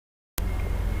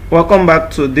Welcome back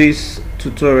to this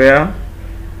tutorial.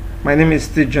 My name is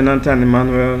still Jonathan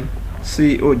Emmanuel,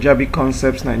 CEO Jabi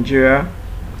Concepts Nigeria,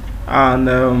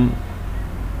 and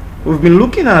we've been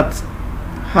looking at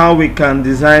how we can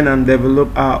design and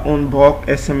develop our own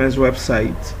BulkSMS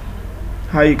website,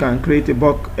 how you can create a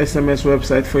BulkSMS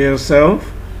website for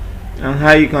yourself, and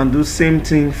how you can do same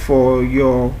thing for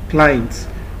your clients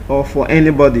or for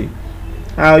anybody.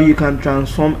 How you can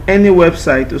transform any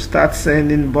website to start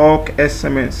sending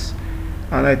BulkSMS.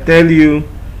 And I tell you,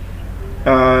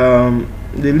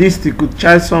 the least you could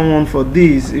charge someone for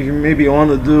this, if you maybe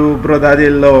want to do brotherly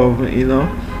love,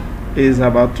 is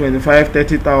about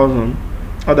 25-30,000.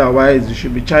 Otherwise you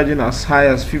should be charging as high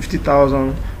as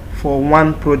 50,000 for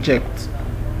one project.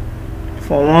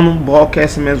 For one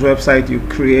BulkSMS website you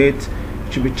create,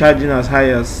 you should be charging as high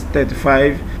as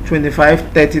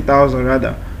 30,000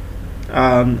 rather.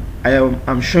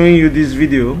 I'm showing you this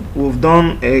video. We've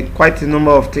done quite a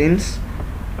number of things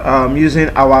using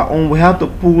our own. We have to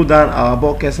pull down our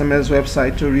BulkSMS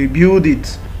website to rebuild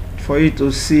it for you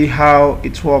to see how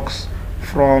it works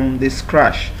from the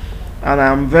scratch. And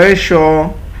I'm very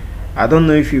sure, I don't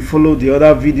know if you follow the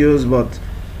other videos, but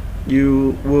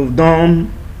we've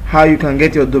done how you can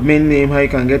get your domain name, how you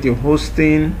can get your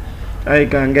hosting, how you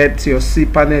can get your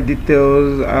cPanel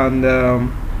details, and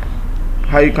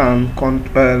how you can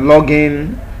log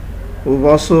in. We've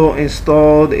also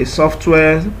installed a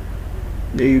software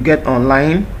that you get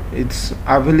online. It's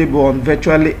available on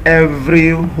virtually every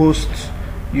host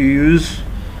you use.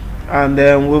 And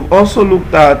then we've also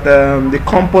looked at the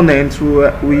components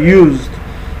we used.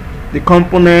 The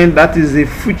component that is the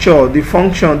feature, the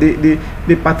function, the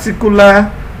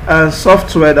particular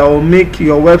software that will make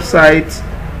your website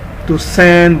to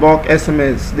send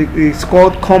BulkSMS. It's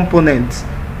called components.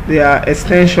 They are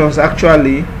extensions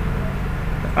actually,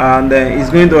 and it's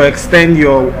going to extend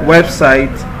your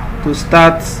website to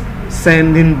start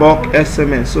sending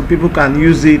BulkSMS, so people can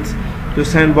use it to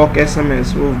send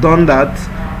BulkSMS. We've done that,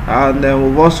 and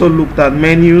we've also looked at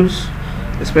menus,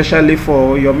 especially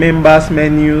for your members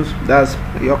menus, that's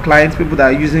your clients, people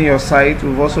that are using your site.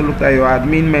 We've also looked at your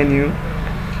admin menu.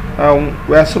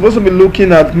 We are supposed to be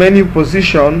looking at menu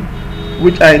position,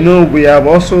 which I know we have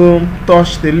also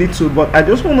touched a little, but I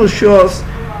just want to show us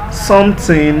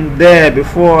something there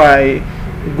before I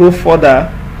go further.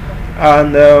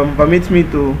 And permit me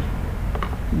to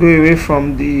go away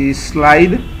from the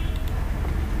slide.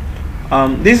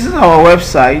 This is our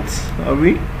website.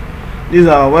 This is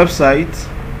our website,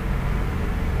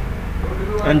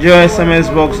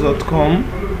 enjoysmsbox.com,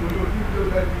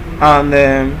 and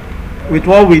with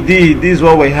what we did, this is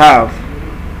what we have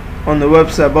on the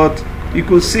website. But you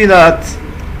could see that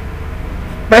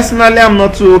personally I'm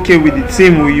not too okay with the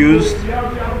theme we used.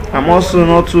 I'm also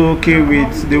not too okay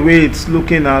with the way it's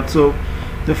looking at. So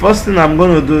the first thing I'm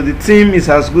going to do, the theme is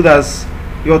as good as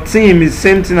your theme is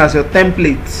same thing as your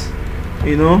template.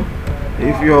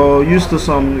 If you're used to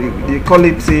some, they call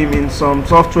it theme, in some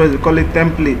software they call it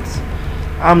templates.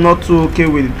 I'm not too okay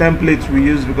with the templates we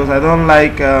use because I don't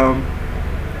like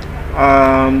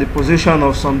the position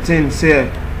of some things here,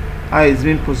 how it's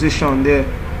been positioned there.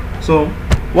 So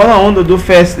what I want to do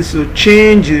first is to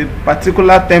change the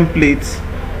particular template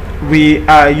we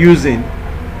are using.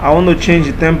 I want to change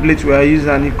the template we are using,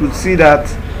 and you could see that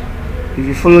if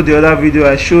you follow the other video,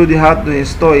 I showed you how to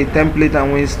install a template,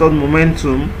 and we installed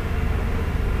Momentum.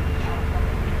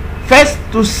 First,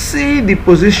 to see the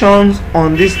positions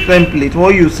on this template,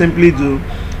 what you simply do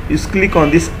is click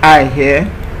on this eye here,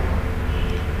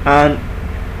 and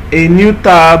a new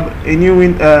tab, a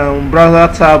new browser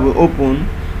tab will open,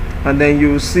 and then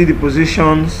you will see the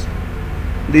positions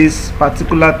this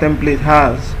particular template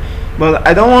has. But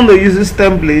I don't want to use this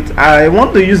template. I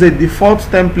want to use a default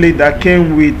template that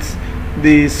came with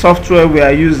the software we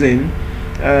are using,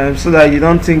 so that you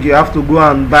don't think you have to go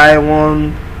and buy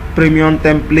one premium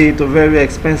template or very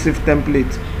expensive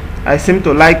template. I seem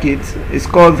to like it. It's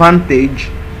called Vantage.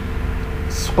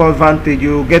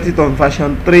 You'll get it on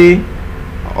version 3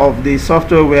 of the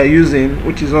software we are using,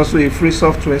 which is also a free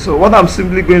software. So what I'm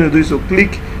simply going to do is to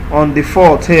click on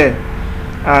default here,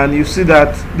 and you see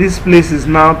that this place is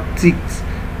now ticked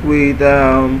with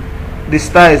the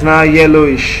star is now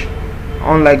yellowish,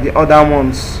 unlike the other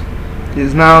ones.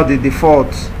 It's now the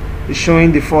default. It's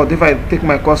showing default. If I take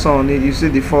my cursor on it, you see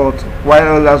default, while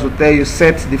others will tell you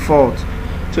set default.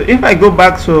 So if I go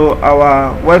back to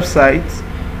our website,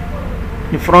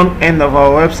 the front end of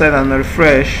our website, and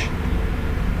refresh,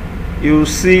 you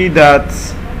see that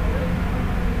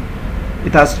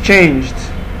it has changed.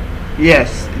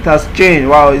 Yes, it has changed.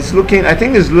 Wow, it's looking, I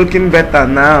think it's looking better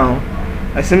now.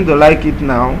 I seem to like it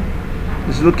now.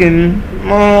 It's looking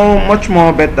much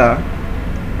more better.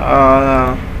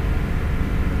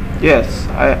 Yes,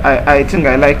 I think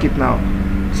I like it now.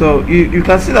 So you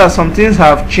can see that some things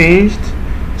have changed.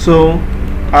 So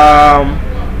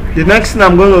the next thing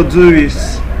I'm going to do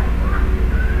is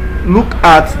look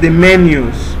at the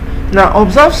menus. Now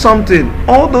observe something.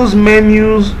 All those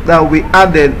menus that we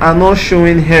added are not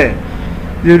showing here.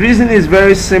 The reason is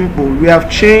very simple. We have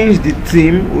changed the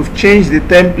theme, we've changed the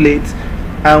template,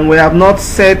 and we have not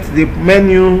set the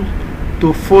menu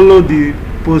to follow the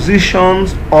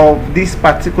positions of this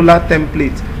particular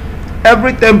template.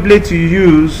 Every template you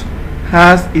use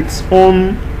has its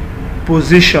own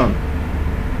position.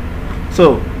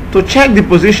 So to check the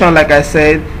position, like I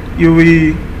said,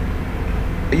 you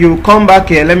come back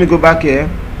here. Let me go back here.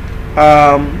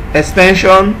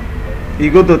 Extension,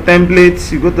 you go to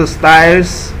templates, you go to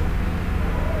styles,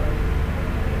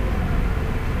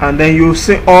 and then you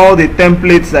see all the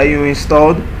templates that you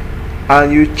installed,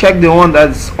 and you check the one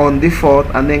that's on default,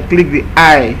 and then click the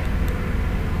eye.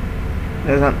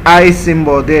 There's an eye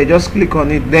symbol there. Just click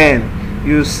on it, then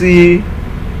you see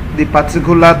the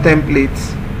particular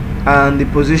templates and the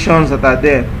positions that are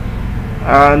there.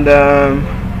 And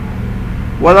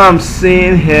what I'm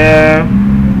seeing here,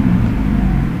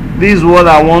 this is what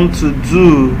I want to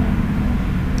do.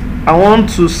 I want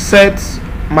to set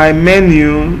my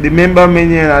menu, the member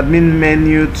menu and admin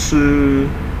menu, to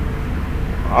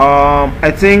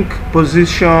I think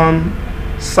position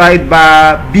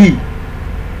sidebar B.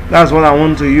 That's what I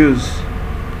want to use.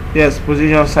 Yes,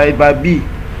 position sidebar B.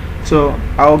 So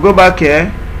I'll go back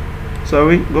here.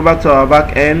 Sorry, go back to our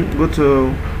back end, go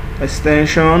to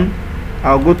extension,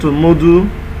 I'll go to module,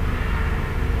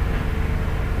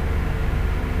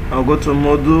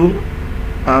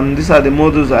 and these are the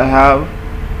modules I have.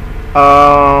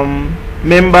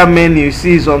 Member menu, you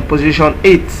see, is on position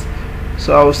 8.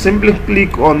 So I will simply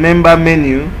click on member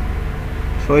menu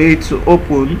for it to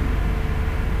open.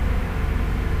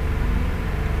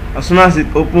 As soon as it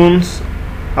opens,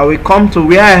 I will come to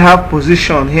where I have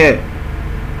position here.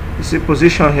 You see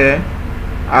position here,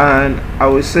 and I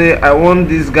will say I want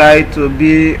this guy to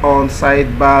be on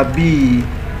sidebar B.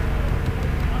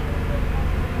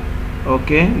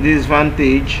 Okay, this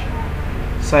Vantage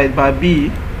sidebar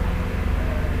B.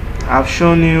 I've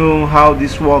shown you how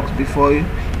this works before.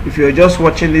 If you're just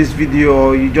watching this video,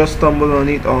 or you just stumble on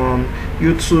it on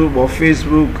YouTube or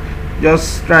Facebook,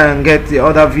 just try and get the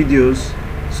other videos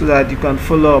so that you can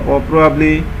follow up, or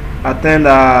probably attend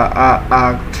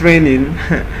a training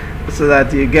so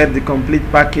that you get the complete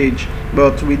package.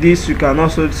 But with this, you can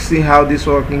also see how this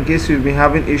works in case you've been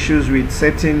having issues with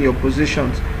setting your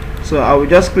positions. So I will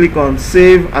just click on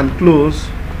save and close.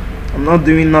 I'm not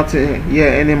doing nothing here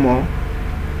anymore.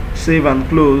 Save and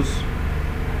close.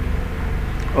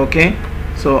 Okay,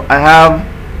 so I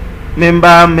have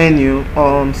member menu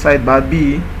on sidebar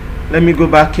B. Let me go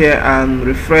back here and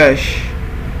refresh.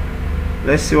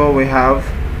 Let's see what we have,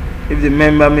 if the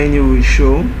member menu will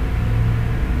show.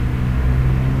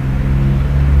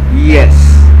 Yes,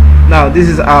 now this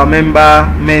is our member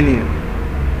menu.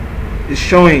 It's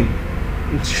showing.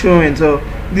 So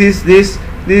this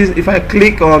if I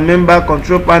click on member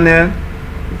control panel,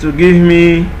 it will give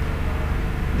me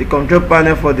the control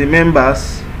panel for the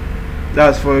members.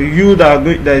 That's for you that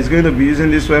is going to be using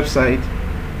this website.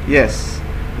 Yes,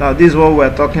 now this is what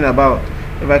we're talking about.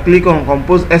 If I click on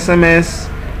compose SMS,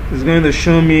 it's going to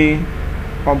show me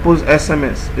compose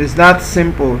SMS. It's that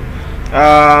simple.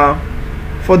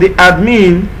 For the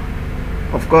admin,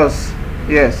 of course,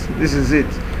 yes, this is it.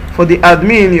 For the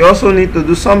admin, you also need to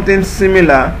do something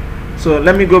similar. So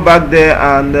let me go back there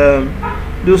and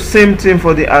do same thing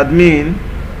for the admin.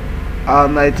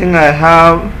 And I think I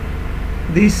have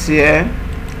this here,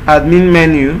 admin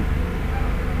menu.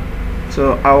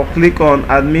 So I'll click on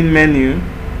admin menu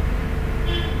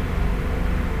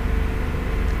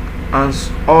and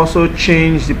also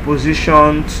change the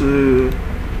position to,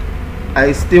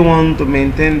 I still want to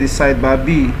maintain the sidebar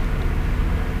B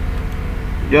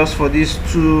just for these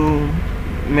two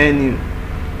menu.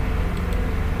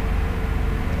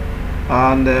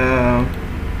 And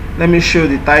let me show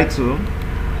the title.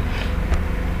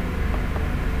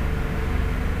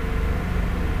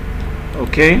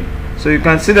 Okay, so you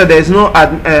can see that there is no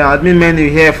admin menu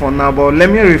here for now, but let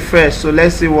me refresh. So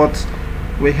let's see what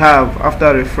we have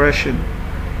after refreshing.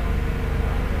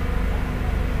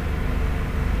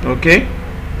 Okay,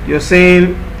 you're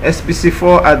saying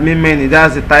SPC4 admin menu,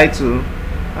 that's the title,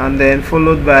 and then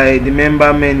followed by the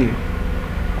member menu.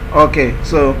 Okay,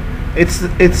 so it's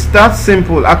that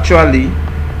simple actually.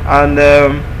 And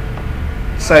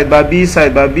sidebar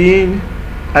B,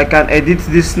 I can edit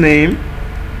this name.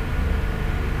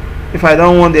 if I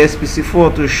don't want the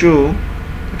SPC4 to show,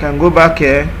 I can go back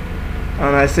here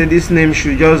and I say this name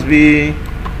should just be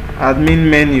admin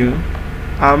menu,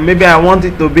 and maybe I want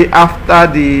it to be after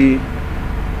the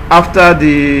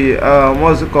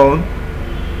what's it called,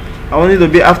 I want it to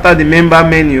be after the member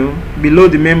menu, below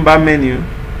the member menu.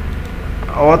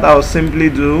 What I'll simply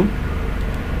do,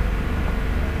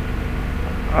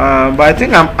 but I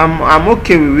think I'm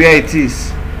okay with where it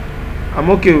is. I'm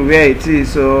okay with where it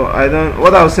is, so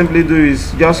what I'll simply do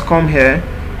is just come here,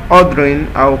 ordering,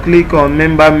 I'll click on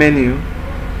member menu,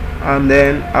 and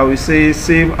then I will say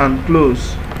save and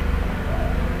close.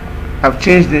 I've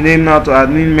changed the name now to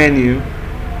admin menu,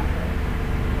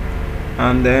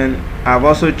 and then I've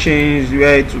also changed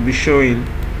where it will be showing,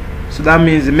 so that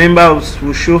means the members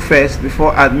will show first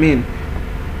before admin.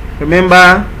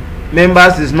 Remember,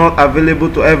 members is not available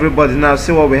to everybody. Now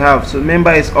see what we have. So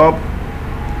member is up,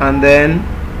 and then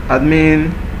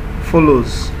admin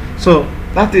follows. So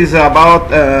that is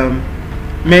about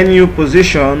menu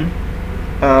position,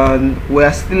 and we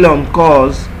are still on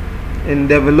course in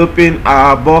developing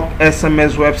our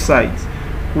BulkSMS website.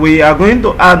 We are going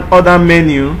to add other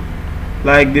menu,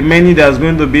 like the menu that's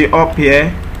going to be up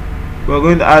here. We're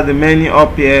going to add the menu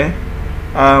up here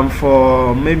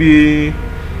for maybe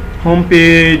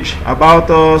homepage, about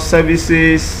us,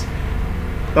 services.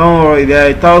 Don't worry, there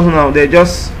are 1,000 out there.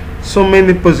 Just so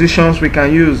many positions we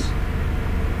can use.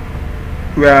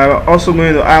 We are also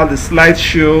going to add the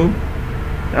slideshow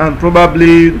and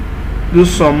probably do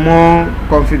some more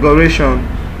configuration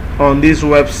on this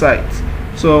website.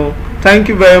 So thank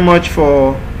you very much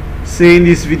for seeing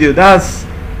this video. That's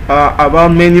about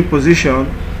menu position.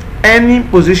 Any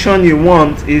position you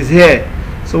want is here.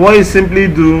 So what you simply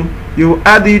do, you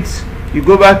add it, you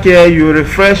go back here, you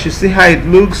refresh, you see how it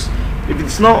looks. If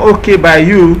it's not okay by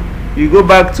you, you go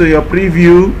back to your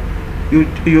preview,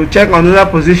 you check another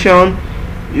position,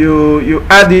 you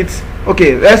add it.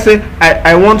 Okay, let's say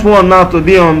I want one now to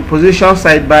be on position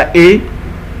sidebar A.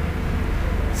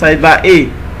 Sidebar A.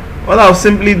 What I'll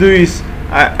simply do is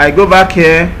I go back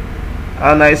here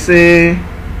and I say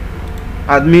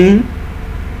admin.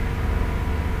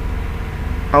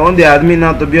 I want the admin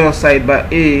now to be on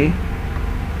sidebar A.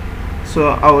 So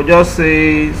I will just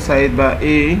say sidebar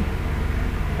A.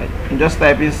 I'm just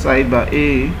typing sidebar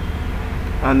A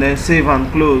and then save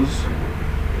and close.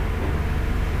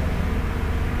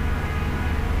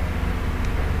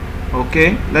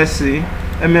 Okay, let's see.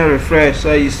 Let me refresh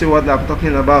so you see what I'm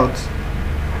talking about.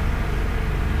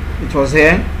 It was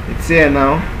here, it's here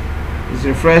now, it's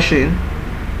refreshing.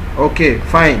 Okay,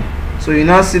 fine. So you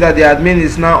now see that the admin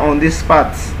is now on this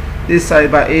part, this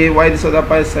sidebar A, while this other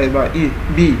part is sidebar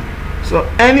B. So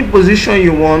any position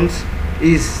you want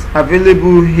is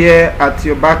available here at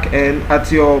your back end,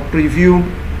 at your preview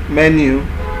menu.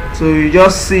 So you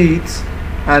just see it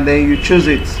and then you choose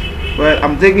it. Well,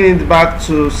 I'm taking it back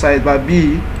to sidebar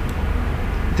B.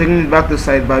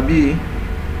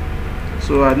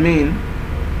 So admin.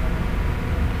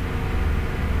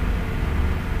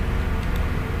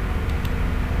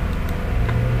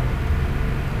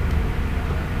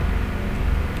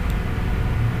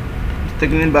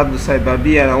 Taking it back to sidebar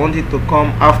B, and I want it to come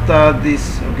after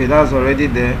this. Okay, that's already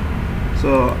there.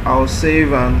 So I'll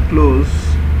save and close,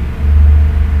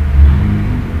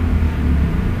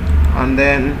 and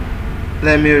then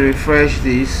let me refresh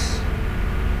this.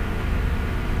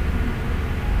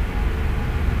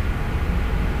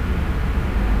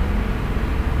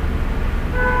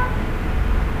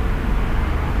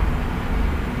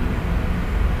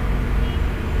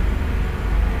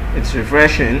 It's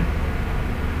refreshing.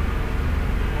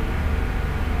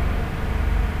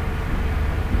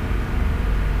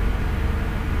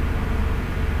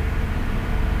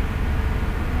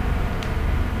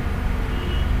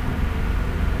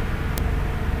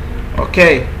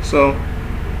 Okay, so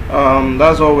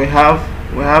that's what we have.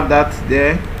 We have that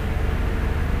there.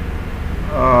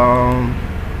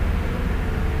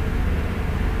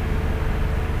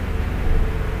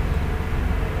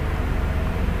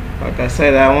 Like I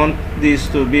said, I want this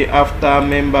to be after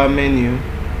member menu.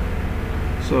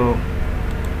 So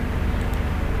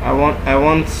I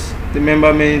want the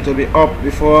member menu to be up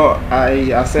before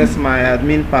I access my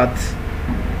admin part,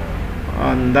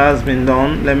 and that's been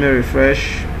done. Let me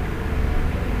refresh.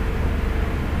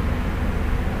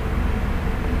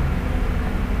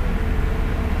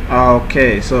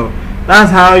 Okay, so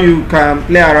that's how you can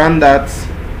play around that,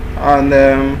 and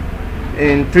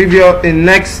in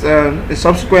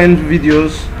subsequent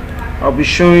videos I'll be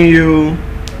showing you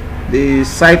the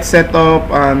site setup,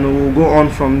 and we'll go on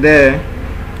from there.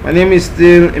 My name is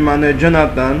still Emmanuel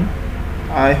Jonathan.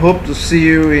 I hope to see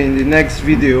you in the next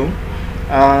video.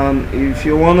 And if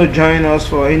you want to join us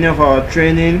for any of our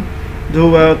training,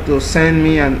 do well to send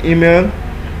me an email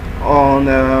on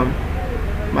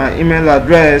my email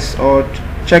address, or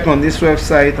check on this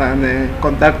website and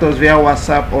contact us via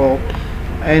WhatsApp or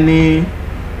any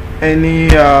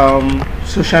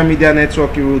social media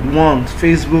network you would want.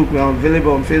 Facebook, we are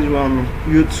available on Facebook, on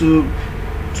YouTube,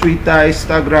 Twitter,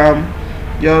 Instagram.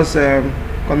 Just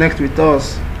connect with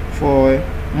us for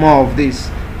more of this.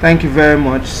 Thank you very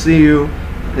much. See you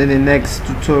in the next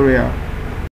tutorial.